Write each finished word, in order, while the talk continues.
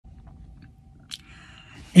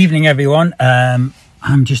Evening everyone.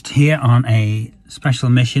 I'm just here on a special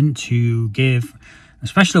mission to give a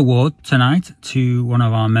special award tonight to one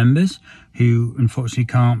of our members who unfortunately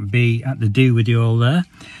can't be at the do with you all there.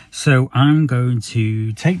 So I'm going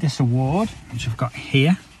to take this award, which I've got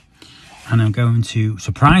here, and I'm going to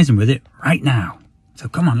surprise him with it right now. So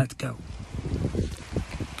come on, let's go.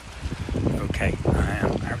 Okay, I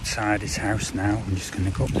am outside his house now. I'm just going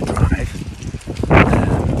to go up the drive.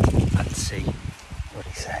 Let's see what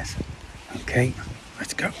he says. Okay,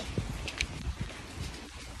 let's go.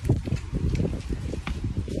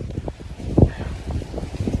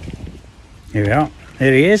 Here we are.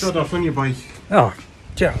 There he is. Shut off on your bike. Oh,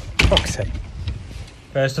 Joe, fuck's sake.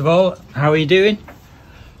 First of all, how are you doing?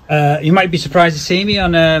 You might be surprised to see me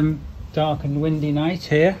on a dark and windy night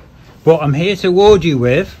here, but I'm here to award you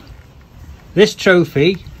with this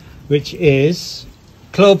trophy, which is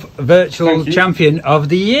Club Virtual Champion of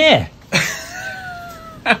the Year.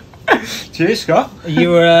 Cheers, Scott.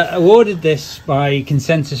 You were awarded this by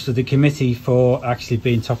consensus of the committee for actually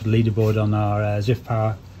being top of the leaderboard on our Zwift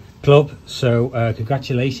Power Club. So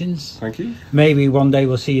congratulations. Thank you. Maybe one day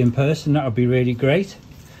we'll see you in person. That would be really great.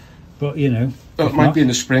 But you know, well, it might not, be in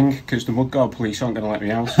the spring because the Mudguard police aren't going to let me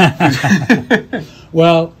out.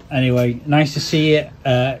 Well, anyway, nice to see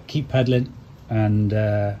you. Keep pedaling, and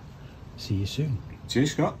see you soon.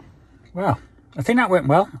 Cheers, Scott. Well, I think that went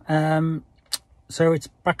well. So it's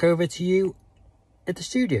back over to you at the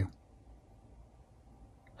studio.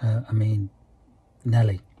 I mean,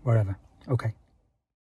 Nelly, wherever. Okay.